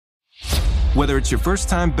Whether it's your first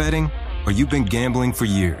time betting or you've been gambling for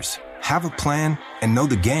years, have a plan and know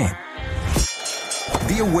the game.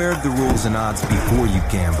 Be aware of the rules and odds before you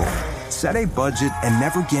gamble. Set a budget and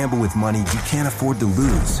never gamble with money you can't afford to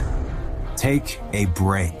lose. Take a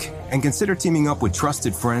break and consider teaming up with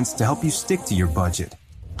trusted friends to help you stick to your budget.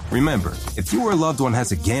 Remember, if you or a loved one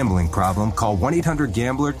has a gambling problem, call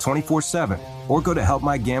 1-800-GAMBLER 24/7 or go to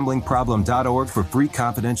helpmygamblingproblem.org for free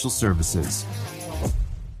confidential services.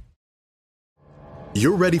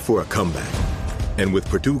 You're ready for a comeback. And with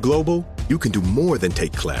Purdue Global, you can do more than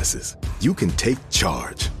take classes. You can take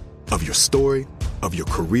charge of your story, of your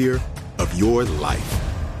career, of your life.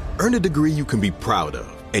 Earn a degree you can be proud of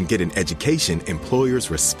and get an education employers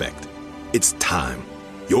respect. It's time,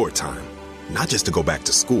 your time, not just to go back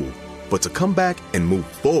to school, but to come back and move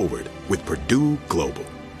forward with Purdue Global,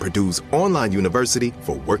 Purdue's online university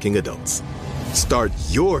for working adults. Start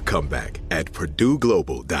your comeback at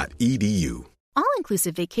purdueglobal.edu.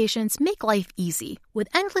 All-inclusive vacations make life easy with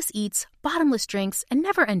endless eats, bottomless drinks, and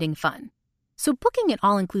never-ending fun. So booking an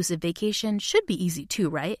all-inclusive vacation should be easy too,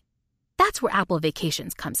 right? That's where Apple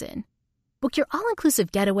Vacations comes in. Book your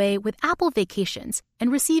all-inclusive getaway with Apple Vacations and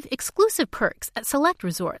receive exclusive perks at select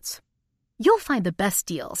resorts. You'll find the best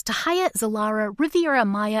deals to Hyatt, Zilara, Riviera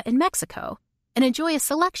Maya in Mexico and enjoy a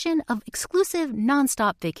selection of exclusive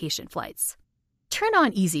nonstop vacation flights. Turn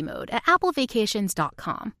on easy mode at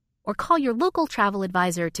applevacations.com or call your local travel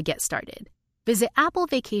advisor to get started. Visit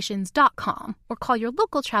applevacations.com or call your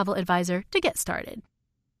local travel advisor to get started.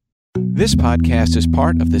 This podcast is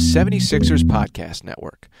part of the 76ers Podcast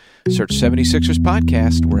Network. Search 76ers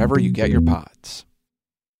Podcast wherever you get your pods.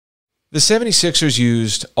 The 76ers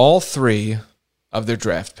used all three of their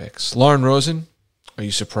draft picks. Lauren Rosen, are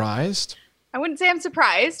you surprised? I wouldn't say I'm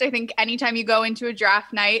surprised. I think anytime you go into a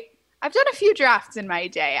draft night, I've done a few drafts in my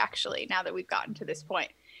day, actually, now that we've gotten to this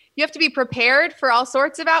point. You have to be prepared for all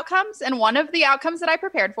sorts of outcomes, and one of the outcomes that I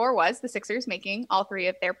prepared for was the Sixers making all three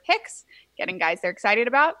of their picks, getting guys they're excited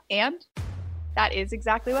about, and that is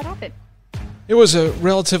exactly what happened. It was a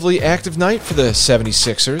relatively active night for the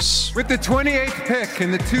 76ers. With the 28th pick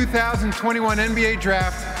in the 2021 NBA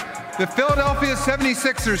Draft, the Philadelphia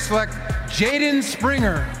 76ers select Jaden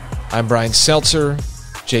Springer. I'm Brian Seltzer.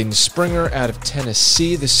 Jaden Springer out of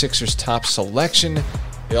Tennessee, the Sixers' top selection.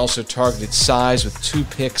 They also targeted size with 2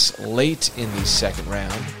 picks late in the second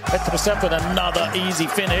round. Petrosep with another easy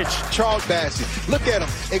finish. Charles Bassey, look at him,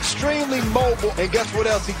 extremely mobile, and guess what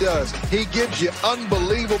else he does? He gives you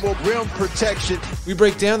unbelievable rim protection. We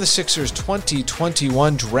break down the Sixers'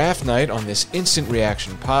 2021 draft night on this instant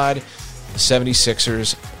reaction pod, the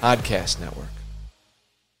 76ers Podcast Network.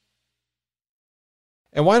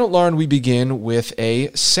 And why don't, Lauren, we begin with a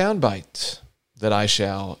soundbite that I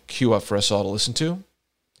shall cue up for us all to listen to.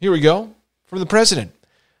 Here we go, from the president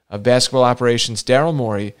of basketball operations, Daryl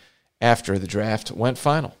Morey, after the draft went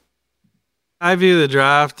final. I view the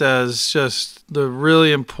draft as just the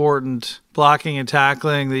really important blocking and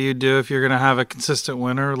tackling that you do if you're going to have a consistent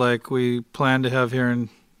winner like we plan to have here in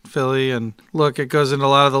Philly. And look, it goes into a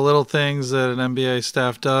lot of the little things that an NBA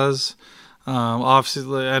staff does,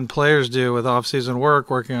 and players do with off-season work,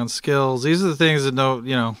 working on skills. These are the things that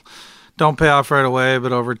don't pay off right away,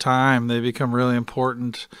 but over time they become really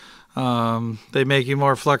important. They make you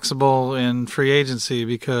more flexible in free agency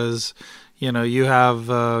because, you have,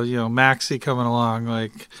 Maxey coming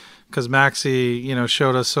along, because Maxey,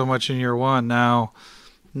 showed us so much in year one.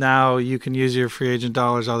 Now you can use your free agent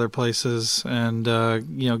dollars other places and,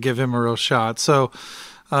 give him a real shot. So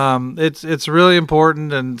it's really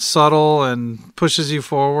important and subtle and pushes you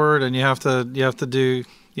forward, and you have to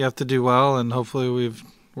do well, and hopefully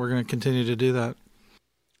we're going to continue to do that.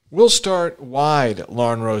 We'll start wide,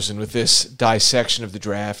 Lauren Rosen, with this dissection of the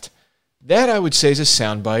draft. That, I would say, is a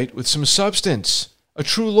soundbite with some substance, a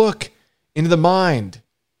true look into the mind,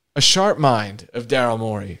 a sharp mind of Daryl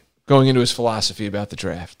Morey going into his philosophy about the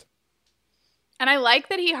draft. And I like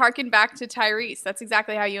that he harkened back to Tyrese. That's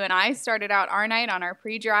exactly how you and I started out our night on our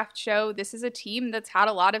pre-draft show. This is a team that's had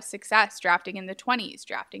a lot of success drafting in the 20s,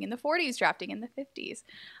 drafting in the 40s, drafting in the 50s.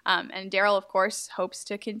 And Daryl, of course, hopes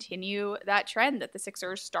to continue that trend that the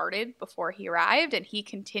Sixers started before he arrived, and he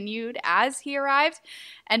continued as he arrived.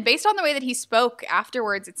 And based on the way that he spoke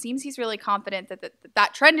afterwards, it seems he's really confident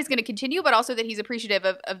that trend is going to continue, but also that he's appreciative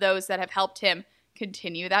of those that have helped him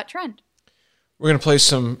continue that trend. We're going to play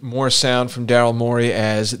some more sound from Daryl Morey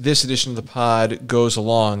as this edition of the pod goes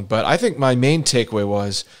along. But I think my main takeaway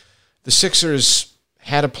was the Sixers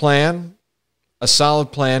had a plan, a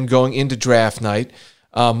solid plan going into draft night,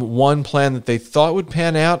 one plan that they thought would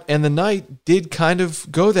pan out, and the night did kind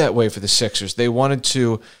of go that way for the Sixers. They wanted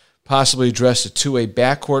to possibly address a two-way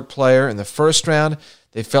backcourt player in the first round.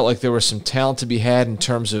 They felt like there was some talent to be had in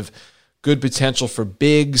terms of good potential for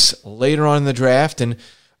bigs later on in the draft. And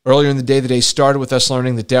earlier in the day started with us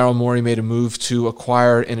learning that Daryl Morey made a move to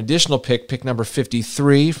acquire an additional pick number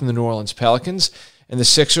 53 from the New Orleans Pelicans. And the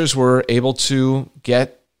Sixers were able to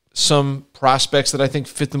get some prospects that I think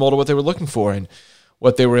fit the mold of what they were looking for and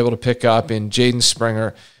what they were able to pick up in Jaden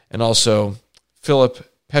Springer and also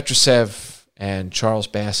Filip Petrusev and Charles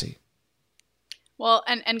Bassey. Well,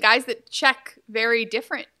 and guys that check very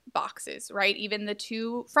different boxes, right? Even the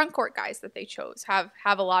two front court guys that they chose have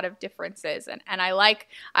a lot of differences. And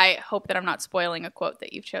I hope that I'm not spoiling a quote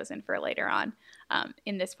that you've chosen for later on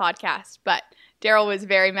in this podcast, but Daryl was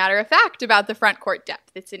very matter-of-fact about the front court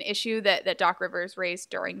depth. It's an issue that Doc Rivers raised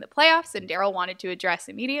during the playoffs, and Daryl wanted to address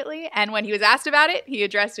immediately. And when he was asked about it, he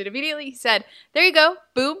addressed it immediately. He said, there you go,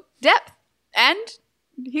 boom, depth. And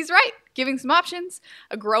he's right, giving some options.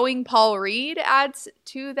 A growing Paul Reed adds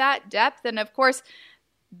to that depth. And of course,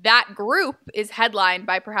 that group is headlined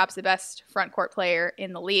by perhaps the best front court player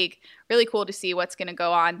in the league. Really cool to see what's going to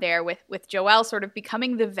go on there with Joel sort of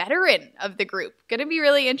becoming the veteran of the group. Going to be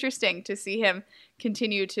really interesting to see him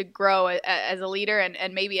continue to grow as a leader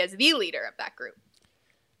and maybe as the leader of that group.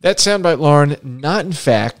 That soundbite, Lauren, not in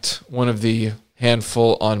fact one of the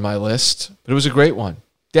handful on my list, but it was a great one.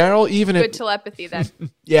 Daryl, even good telepathy then.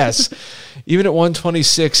 Yes, even at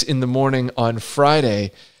 1:26 in the morning on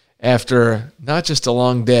Friday, after not just a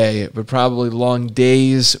long day, but probably long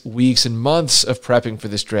days, weeks, and months of prepping for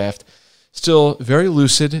this draft, still very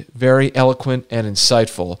lucid, very eloquent, and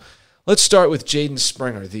insightful. Let's start with Jaden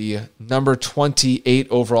Springer, the number 28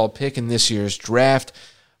 overall pick in this year's draft.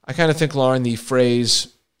 I kind of think, Lauren, the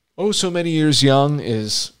phrase, oh, so many years young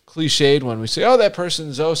is cliched when we say, oh, that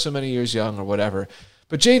person's oh, so many years young or whatever.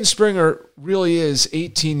 But Jaden Springer really is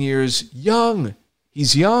 18 years young.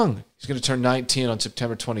 He's young. He's going to turn 19 on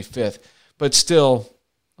September 25th. But still,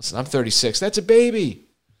 listen, I'm 36. That's a baby.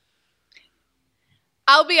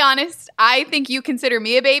 I'll be honest. I think you consider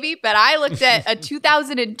me a baby, but I looked at a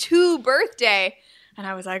 2002 birthday, and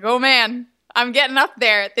I was like, oh, man, I'm getting up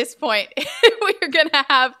there at this point. We're going to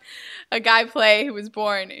have a guy play who was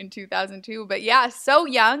born in 2002. But yeah, so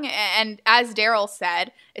young. And as Daryl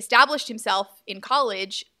said, established himself in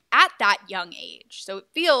college at that young age. So it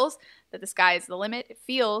feels that the sky is the limit. It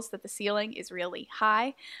feels that the ceiling is really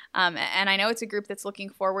high. And I know it's a group that's looking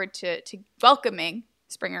forward to welcoming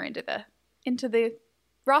Springer into the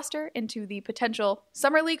roster, into the potential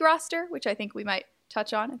Summer League roster, which I think we might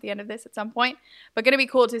touch on at the end of this at some point. But going to be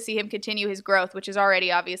cool to see him continue his growth, which has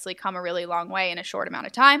already obviously come a really long way in a short amount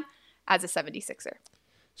of time as a 76er.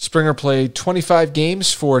 Springer played 25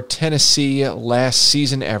 games for Tennessee last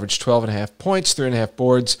season, averaged 12.5 points, 3.5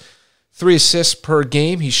 boards, 3 assists per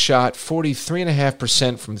game. He shot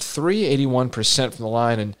 43.5% from 3, 81% from the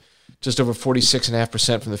line, and just over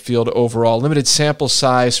 46.5% from the field overall. Limited sample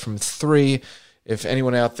size from 3. If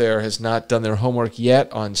anyone out there has not done their homework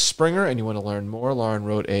yet on Springer and you want to learn more, Lauren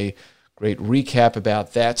wrote a great recap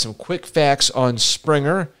about that. Some quick facts on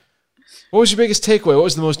Springer. What was your biggest takeaway? What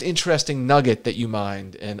was the most interesting nugget that you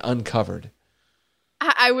mined and uncovered?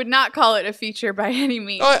 I would not call it a feature by any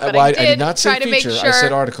means. But I did not say feature. I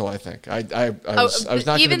said article, I think. I was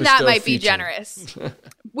not even going to that might feature. Be generous.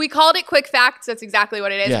 We called it quick facts. That's exactly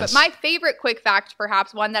what it is. Yes. But my favorite quick fact,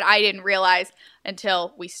 perhaps one that I didn't realize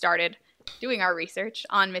until we started doing our research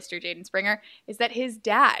on Mr. Jaden Springer, is that his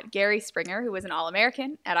dad, Gary Springer, who was an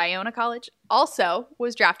All-American at Iona College, also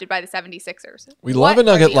was drafted by the 76ers. We love a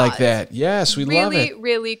nugget like that. Yes, we love it. Really,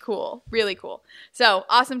 really cool. Really cool. So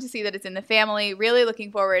awesome to see that it's in the family. Really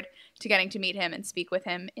looking forward to getting to meet him and speak with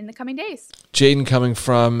him in the coming days. Jaden coming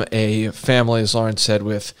from a family, as Lauren said,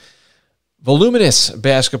 with voluminous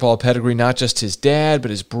basketball pedigree. Not just his dad,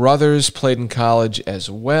 but his brothers played in college as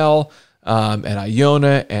well. At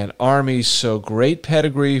Iona and Army. So great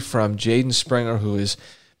pedigree from Jaden Springer, who is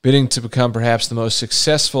bidding to become perhaps the most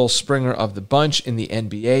successful Springer of the bunch in the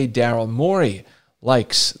NBA. Daryl Morey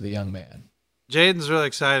likes the young man. Jaden's really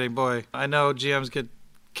exciting, boy. I know GMs get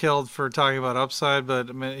killed for talking about upside, but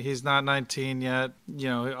I mean, he's not 19 yet. You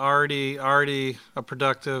know, already a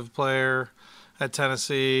productive player at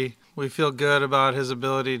Tennessee. We feel good about his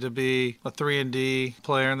ability to be a 3-and-D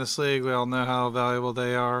player in this league. We all know how valuable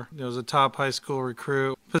they are. He was a top high school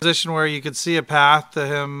recruit. Position where you could see a path to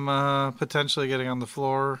him potentially getting on the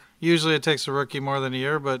floor. Usually it takes a rookie more than a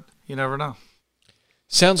year, but you never know.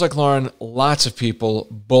 Sounds like, Lauren, lots of people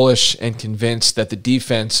bullish and convinced that the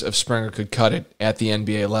defense of Springer could cut it at the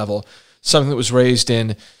NBA level. Something that was raised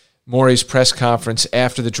in Morey's press conference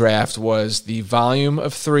after the draft was the volume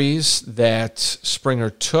of threes that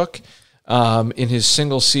Springer took. in his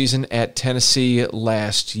single season at Tennessee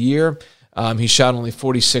last year. He shot only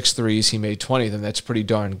 46 threes. He made 20 of them. That's pretty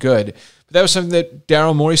darn good. But that was something that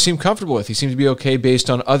Daryl Morey seemed comfortable with. He seemed to be okay based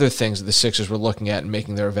on other things that the Sixers were looking at and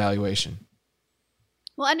making their evaluation.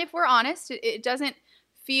 Well, and if we're honest, it doesn't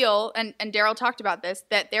feel, and Daryl talked about this,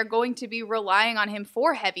 that they're going to be relying on him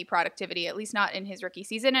for heavy productivity, at least not in his rookie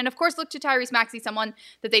season. And of course, look to Tyrese Maxey, someone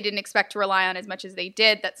that they didn't expect to rely on as much as they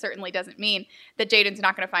did. That certainly doesn't mean that Jaden's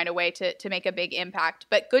not going to find a way to make a big impact.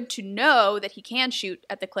 But good to know that he can shoot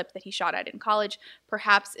at the clip that he shot at in college,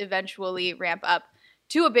 perhaps eventually ramp up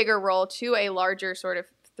to a bigger role, to a larger sort of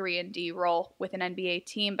 3-and-D role with an NBA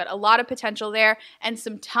team, but a lot of potential there and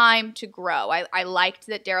some time to grow. I liked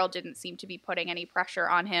that Daryl didn't seem to be putting any pressure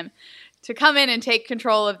on him to come in and take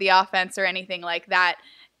control of the offense or anything like that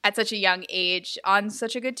at such a young age on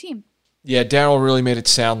such a good team. Yeah, Daryl really made it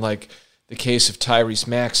sound like the case of Tyrese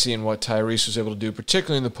Maxey and what Tyrese was able to do,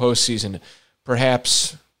 particularly in the postseason,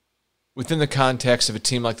 perhaps within the context of a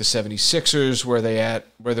team like the 76ers, where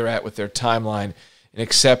they're at with their timeline, an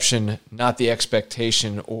exception, not the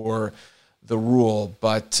expectation or the rule.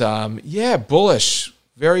 But, bullish,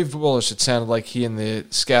 very bullish. It sounded like he and the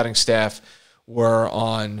scouting staff were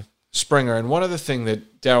on Springer. And one other thing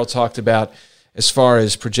that Daryl talked about as far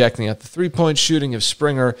as projecting out the three-point shooting of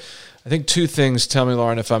Springer, I think two things, tell me,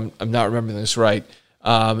 Lauren, if I'm not remembering this right,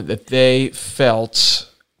 that they felt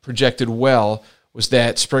projected well was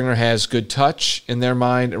that Springer has good touch in their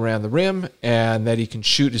mind around the rim and that he can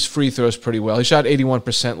shoot his free throws pretty well. He shot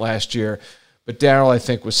 81% last year, but Daryl, I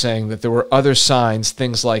think, was saying that there were other signs,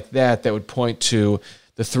 things like that would point to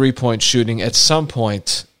the three-point shooting at some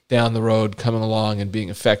point down the road coming along and being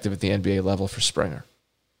effective at the NBA level for Springer.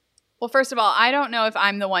 Well, first of all, I don't know if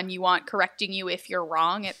I'm the one you want correcting you if you're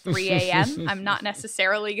wrong at 3 a.m. I'm not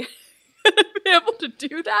necessarily going to be able to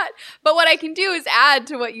do that. But what I can do is add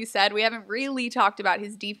to what you said. We haven't really talked about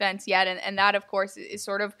his defense yet, and that, of course, is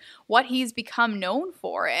sort of what he's become known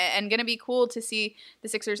for. And going to be cool to see the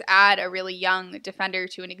Sixers add a really young defender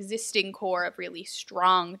to an existing core of really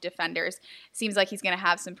strong defenders. Seems like he's going to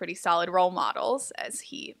have some pretty solid role models as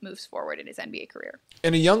he moves forward in his NBA career.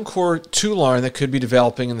 And a young core, too, Lauren, that could be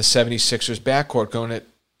developing in the 76ers backcourt, going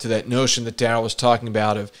to that notion that Daryl was talking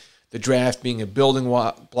about of the draft being a building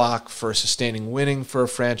block for sustaining winning for a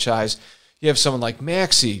franchise. You have someone like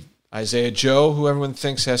Maxey, Isaiah Joe, who everyone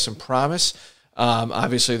thinks has some promise.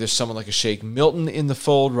 Obviously, there's someone like a Shake Milton in the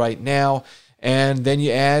fold right now. And then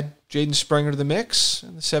you add Jaden Springer to the mix,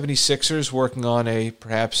 and the 76ers working on a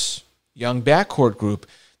perhaps young backcourt group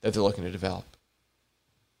that they're looking to develop.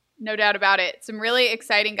 No doubt about it. Some really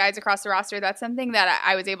exciting guys across the roster. That's something that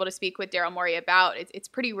I was able to speak with Daryl Morey about. It's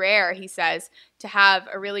pretty rare, he says, to have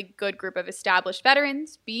a really good group of established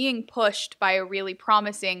veterans being pushed by a really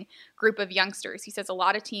promising group of youngsters. He says a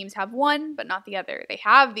lot of teams have one, but not the other. They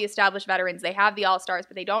have the established veterans, they have the all-stars,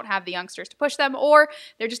 but they don't have the youngsters to push them, or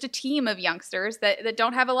they're just a team of youngsters that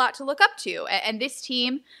don't have a lot to look up to. And this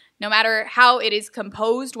team, no matter how it is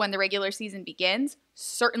composed when the regular season begins,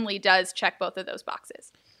 certainly does check both of those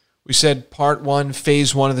boxes. We said part one,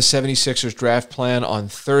 phase one of the 76ers draft plan on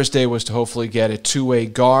Thursday was to hopefully get a two-way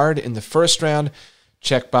guard in the first round.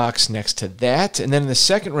 Checkbox next to that. And then in the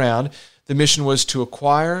second round, the mission was to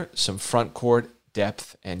acquire some front court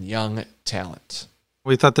depth and young talent.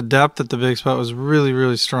 We thought the depth at the big spot was really,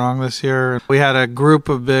 really strong this year. We had a group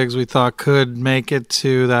of bigs we thought could make it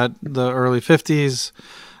to the early 50s.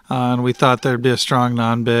 And we thought there'd be a strong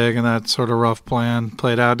non-big, and that sort of rough plan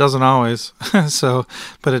played out. It doesn't always,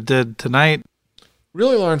 but it did tonight.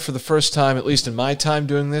 Really learned for the first time, at least in my time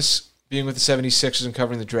doing this, being with the 76ers and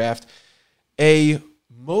covering the draft, a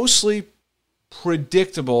mostly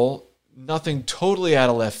predictable, nothing totally out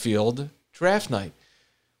of left field draft night,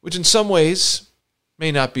 which in some ways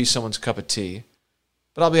may not be someone's cup of tea.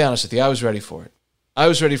 But I'll be honest with you, I was ready for it. I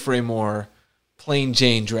was ready for a more plain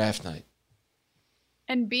Jane draft night.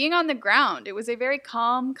 And being on the ground, it was a very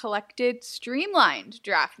calm, collected, streamlined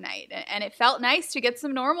draft night. And it felt nice to get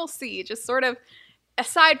some normalcy, just sort of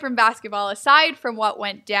aside from basketball, aside from what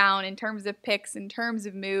went down in terms of picks, in terms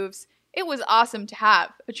of moves. It was awesome to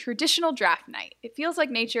have a traditional draft night. It feels like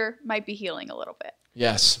nature might be healing a little bit.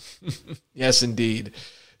 Yes. Yes, indeed.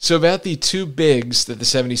 So about the two bigs that the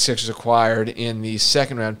 76ers acquired in the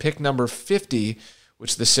second round, pick number 50,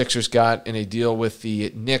 which the Sixers got in a deal with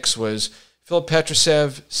the Knicks, was Filip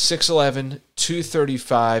Petrusev, 6'11",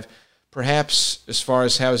 235, perhaps as far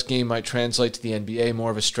as how his game might translate to the NBA,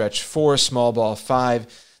 more of a stretch 4, small ball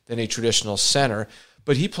 5 than a traditional center.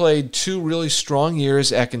 But he played 2 really strong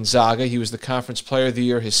years at Gonzaga. He was the Conference Player of the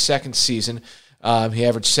Year his second season. He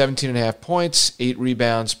averaged 17.5 points, 8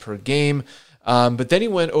 rebounds per game. But then he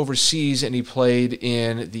went overseas and he played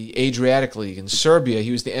in the Adriatic League in Serbia.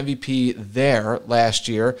 He was the MVP there last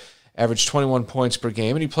year, averaged 21 points per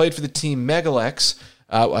game, and he played for the team Megalex.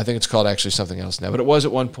 I think it's called actually something else now, but it was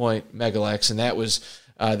at one point Megalex, and that was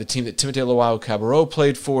the team that Timotei Luau-Cabarrot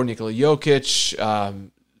played for, Nikola Jokic,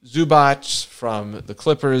 Zubac from the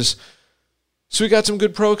Clippers. So he got some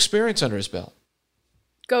good pro experience under his belt.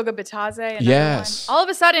 Goga Bitadze. Yes. All of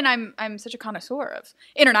a sudden, I'm such a connoisseur of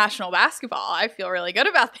international basketball. I feel really good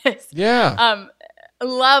about this. Yeah.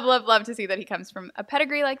 Love to see that he comes from a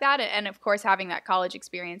pedigree like that. And of course, having that college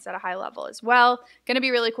experience at a high level as well. Going to be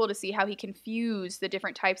really cool to see how he can fuse the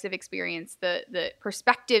different types of experience, the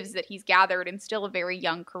perspectives that he's gathered in still a very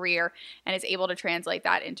young career, and is able to translate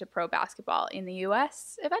that into pro basketball in the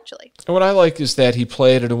U.S. eventually. And what I like is that he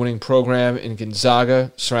played at a winning program in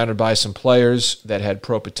Gonzaga, surrounded by some players that had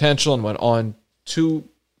pro potential and went on to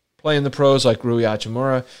play in the pros like Rui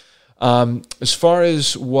Hachimura. As far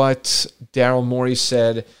as what Daryl Morey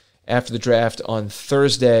said after the draft on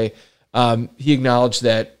Thursday, he acknowledged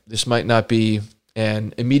that this might not be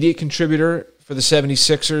an immediate contributor for the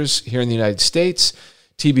 76ers here in the United States,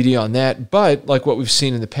 TBD on that, but like what we've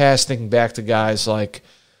seen in the past, thinking back to guys like,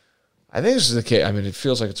 I think this is the case, I mean, it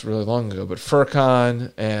feels like it's really long ago, but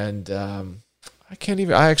Furkan and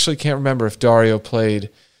I actually can't remember if Dario played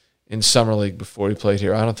in Summer League before he played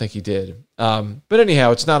here. I don't think he did. But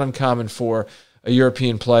anyhow, it's not uncommon for a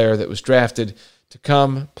European player that was drafted to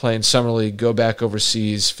come, play in Summer League, go back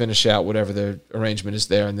overseas, finish out whatever the arrangement is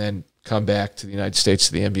there, and then come back to the United States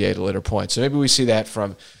to the NBA at a later point. So maybe we see that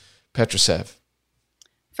from Petrusev.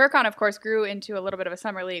 Furkan, of course, grew into a little bit of a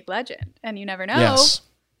Summer League legend, and you never know. Yes.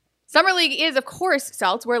 Summer League is, of course,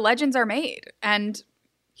 Celts, where legends are made. And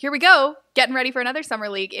here we go, getting ready for another Summer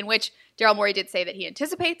League in which Daryl Morey did say that he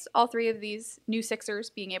anticipates all three of these new Sixers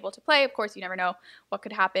being able to play. Of course, you never know what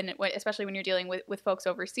could happen, especially when you're dealing with folks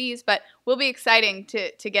overseas. But will be exciting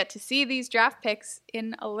to get to see these draft picks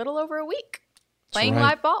in a little over a week. Playing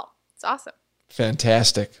live ball. It's awesome.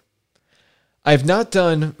 Fantastic. I've not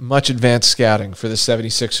done much advanced scouting for the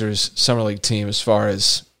 76ers Summer League team as far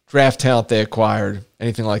as draft talent they acquired,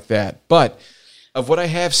 anything like that. But of what I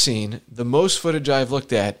have seen, the most footage I've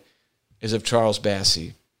looked at is of Charles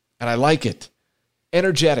Bassey. And I like it.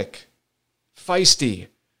 Energetic, feisty,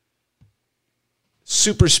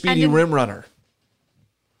 super speedy rim runner.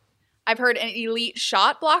 I've heard an elite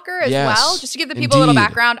shot blocker as Yes, well. Just to give the people a little indeed.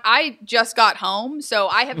 background, I just got home, so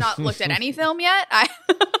I have not looked at any film yet.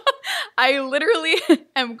 I literally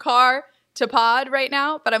am car to pod right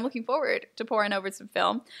now, but I'm looking forward to pouring over some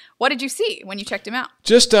film. What did you see when you checked him out?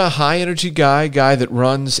 Just a high-energy guy that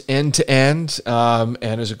runs end-to-end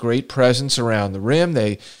and is a great presence around the rim.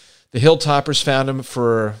 The Hilltoppers found him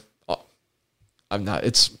for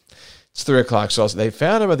it's 3 o'clock, so they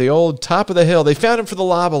found him at the old top of the hill. They found him for the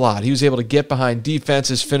lob a lot. He was able to get behind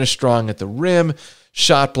defenses, finish strong at the rim,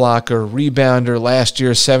 shot blocker, rebounder. Last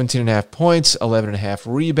year, 17.5 points, 11.5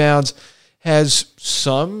 rebounds. Has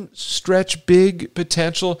some stretch big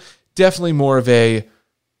potential. Definitely more of a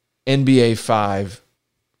NBA 5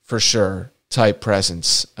 for sure type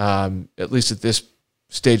presence. At least at this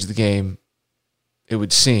stage of the game, it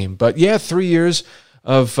would seem. But yeah, 3 years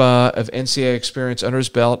of NCAA experience under his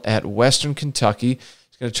belt at Western Kentucky.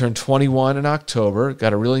 He's going to turn 21 in October.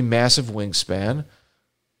 Got a really massive wingspan.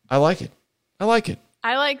 I like it. I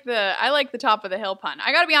like the top of the hill pun.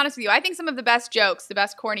 I got to be honest with you. I think some of the best jokes, the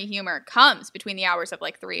best corny humor comes between the hours of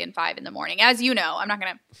like 3 and 5 in the morning. As you know, I'm not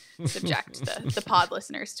going to subject the pod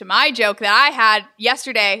listeners to my joke that I had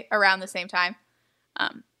yesterday around the same time.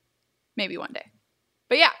 Maybe one day.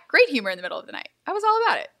 But yeah, great humor in the middle of the night. I was all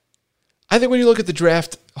about it. I think when you look at the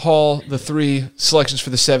draft haul, the 3 selections for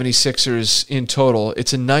the 76ers in total,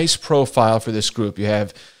 it's a nice profile for this group. You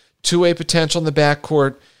have two-way potential in the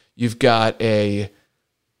backcourt. You've got a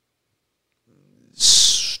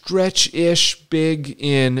stretch-ish big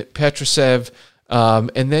in Petrusev,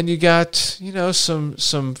 and then you got some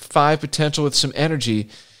 5 potential with some energy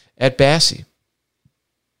at Bassey.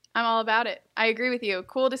 I'm all about it. I agree with you.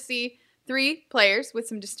 Cool to see 3 players with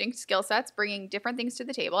some distinct skill sets bringing different things to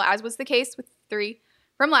the table, as was the case with 3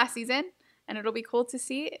 from last season. And it'll be cool to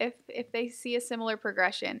see if they see a similar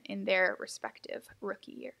progression in their respective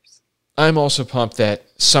rookie years. I'm also pumped that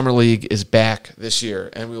Summer League is back this year,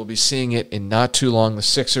 and we will be seeing it in not too long. The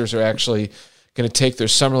Sixers are actually going to take their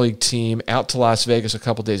Summer League team out to Las Vegas a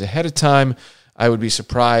couple days ahead of time. I would be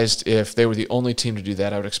surprised if they were the only team to do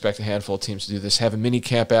that. I would expect a handful of teams to do this, have a mini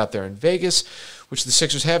camp out there in Vegas, which the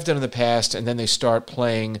Sixers have done in the past, and then they start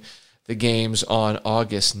playing the games on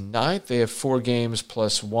August 9th. They have 4 games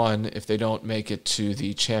plus 1 if they don't make it to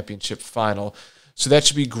the championship final. So that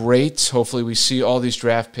should be great. Hopefully we see all these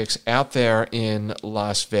draft picks out there in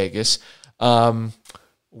Las Vegas. One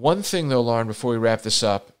thing, though, Lauren, before we wrap this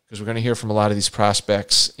up, because we're going to hear from a lot of these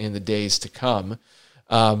prospects in the days to come,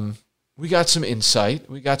 we got some insight.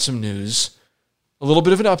 We got some news. A little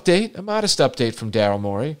bit of an update, a modest update from Daryl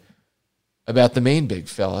Morey about the main big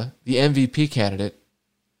fella, the MVP candidate.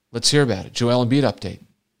 Let's hear about it. Joel Embiid update.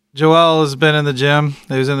 Joel has been in the gym.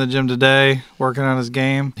 He was in the gym today working on his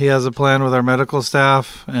game. He has a plan with our medical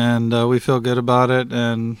staff, and we feel good about it,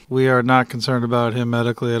 and we are not concerned about him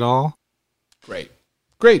medically at all. Great.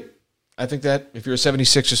 I think that if you're a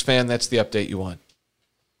 76ers fan, that's the update you want.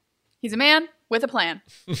 He's a man with a plan.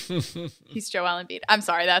 He's Joel Embiid. I'm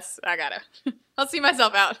sorry, I'll see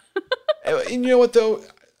myself out. And you know what, though?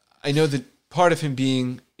 I know that part of him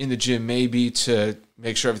being in the gym may be to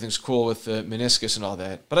make sure everything's cool with the meniscus and all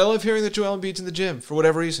that. But I love hearing that Joel Embiid's in the gym for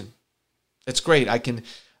whatever reason. That's great. I can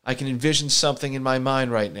envision something in my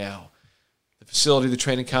mind right now. The facility, the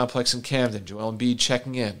training complex in Camden, Joel Embiid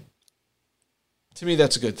checking in. To me,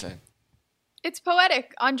 that's a good thing. It's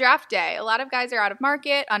poetic on draft day. A lot of guys are out of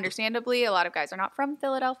market, understandably. A lot of guys are not from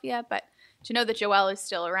Philadelphia, but to know that Joel is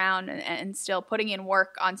still around and still putting in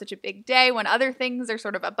work on such a big day when other things are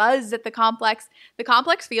sort of a buzz at the complex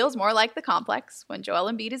feels more like the complex when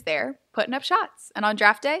Joel Embiid is there putting up shots. And on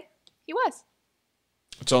draft day, he was.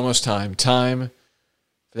 It's almost time. Time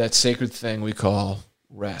for that sacred thing we call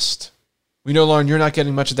rest. We know, Lauren, you're not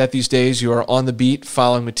getting much of that these days. You are on the beat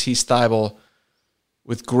following Matisse Thybulle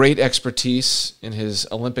with great expertise in his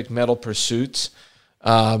Olympic medal pursuits.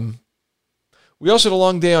 We also had a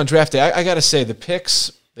long day on draft day. I got to say, the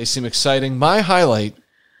picks, they seem exciting. My highlight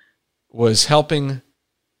was helping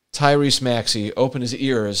Tyrese Maxey open his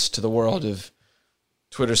ears to the world of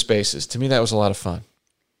Twitter Spaces. To me, that was a lot of fun.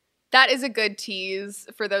 That is a good tease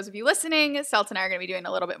for those of you listening. Celt and I are going to be doing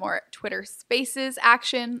a little bit more Twitter Spaces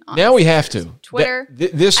action. Now we have to. Twitter.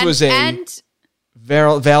 This was a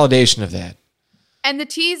validation of that. And the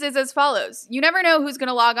tease is as follows. You never know who's going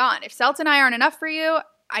to log on. If Celt and I aren't enough for you,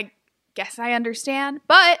 I guess I understand.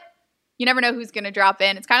 But you never know who's going to drop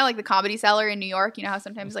in. It's kind of like the Comedy Cellar in New York. You know how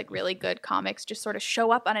sometimes like really good comics just sort of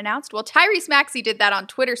show up unannounced? Well, Tyrese Maxey did that on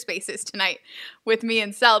Twitter Spaces tonight with me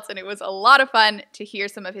and Celt, and it was a lot of fun to hear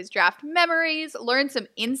some of his draft memories, learn some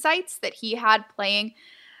insights that he had playing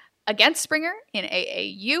against Springer in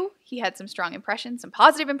AAU. He had some strong impressions, some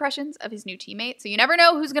positive impressions of his new teammate. So you never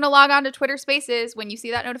know who's going to log on to Twitter Spaces. When you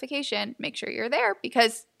see that notification, make sure you're there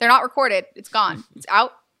because they're not recorded. It's gone. It's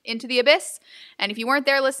out into the abyss. And if you weren't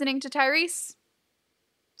there listening to Tyrese,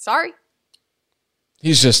 sorry.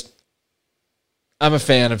 I'm a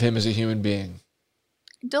fan of him as a human being.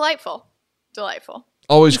 Delightful.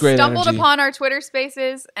 Always great energy. Stumbled upon our Twitter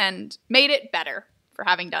Spaces and made it better for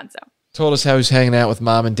having done so. Told us how he's hanging out with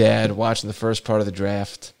mom and dad, watching the first part of the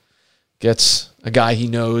draft. Gets a guy he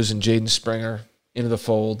knows and Jaden Springer into the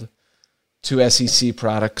fold. 2 SEC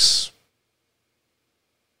products.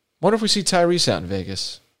 Wonder if we see Tyrese out in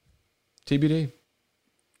Vegas. TBD.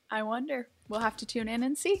 I wonder. We'll have to tune in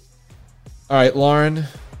and see. All right, Lauren,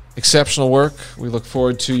 exceptional work. We look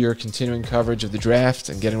forward to your continuing coverage of the draft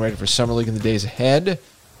and getting ready for Summer League in the days ahead.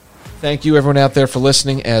 Thank you, everyone out there, for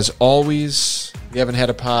listening. As always, we haven't had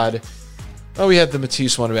a pod. Oh, we had the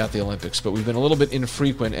Matisse one about the Olympics, but we've been a little bit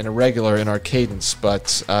infrequent and irregular in our cadence.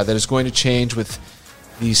 But that is going to change with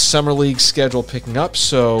the Summer League schedule picking up.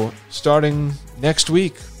 So starting next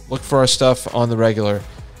week, look for our stuff on the regular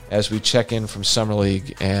as we check in from Summer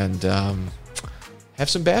League and have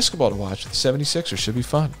some basketball to watch with the 76ers. Should be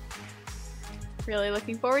fun. Really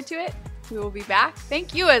looking forward to it. We will be back.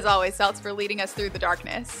 Thank you, as always, Celts, for leading us through the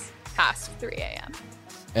darkness past 3 a.m.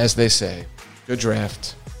 As they say, good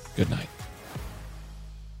draft, good night.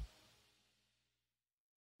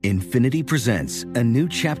 Infiniti presents a new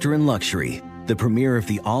chapter in luxury, the premiere of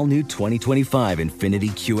the all-new 2025 Infiniti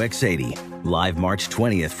QX80, live March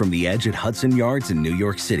 20th from the Edge at Hudson Yards in New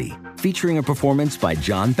York City, featuring a performance by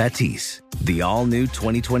John Batiste. The all-new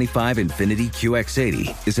 2025 Infiniti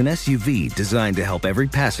QX80 is an SUV designed to help every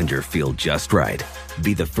passenger feel just right.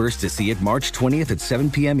 Be the first to see it March 20th at 7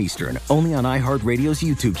 p.m. Eastern, only on iHeartRadio's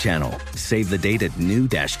YouTube channel. Save the date at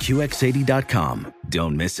new-QX80.com.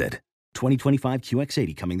 Don't miss it. 2025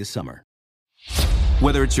 QX80 coming this summer.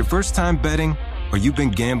 Whether it's your first time betting or you've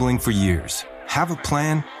been gambling for years, have a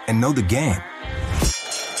plan and know the game.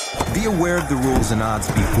 Be aware of the rules and odds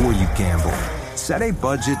before you gamble. Set a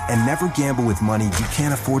budget and never gamble with money you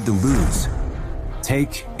can't afford to lose.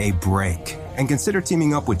 Take a break and consider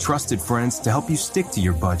teaming up with trusted friends to help you stick to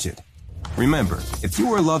your budget. Remember, if you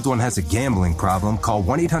or a loved one has a gambling problem, call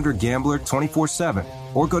 1-800-GAMBLER 24/7.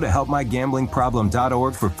 or go to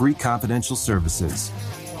helpmygamblingproblem.org for free confidential services.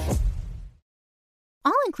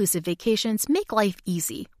 All-inclusive vacations make life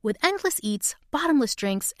easy with endless eats, bottomless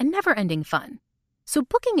drinks, and never-ending fun. So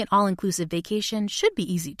booking an all-inclusive vacation should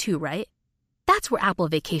be easy too, right? That's where Apple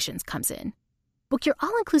Vacations comes in. Book your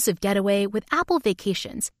all-inclusive getaway with Apple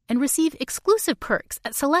Vacations and receive exclusive perks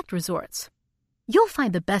at select resorts. You'll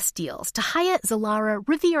find the best deals to Hyatt Zilara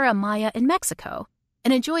Riviera Maya in Mexico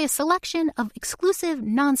and enjoy a selection of exclusive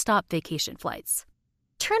nonstop vacation flights.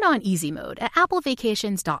 Turn on easy mode at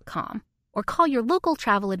applevacations.com or call your local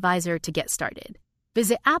travel advisor to get started.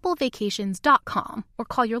 Visit applevacations.com or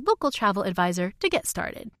call your local travel advisor to get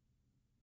started.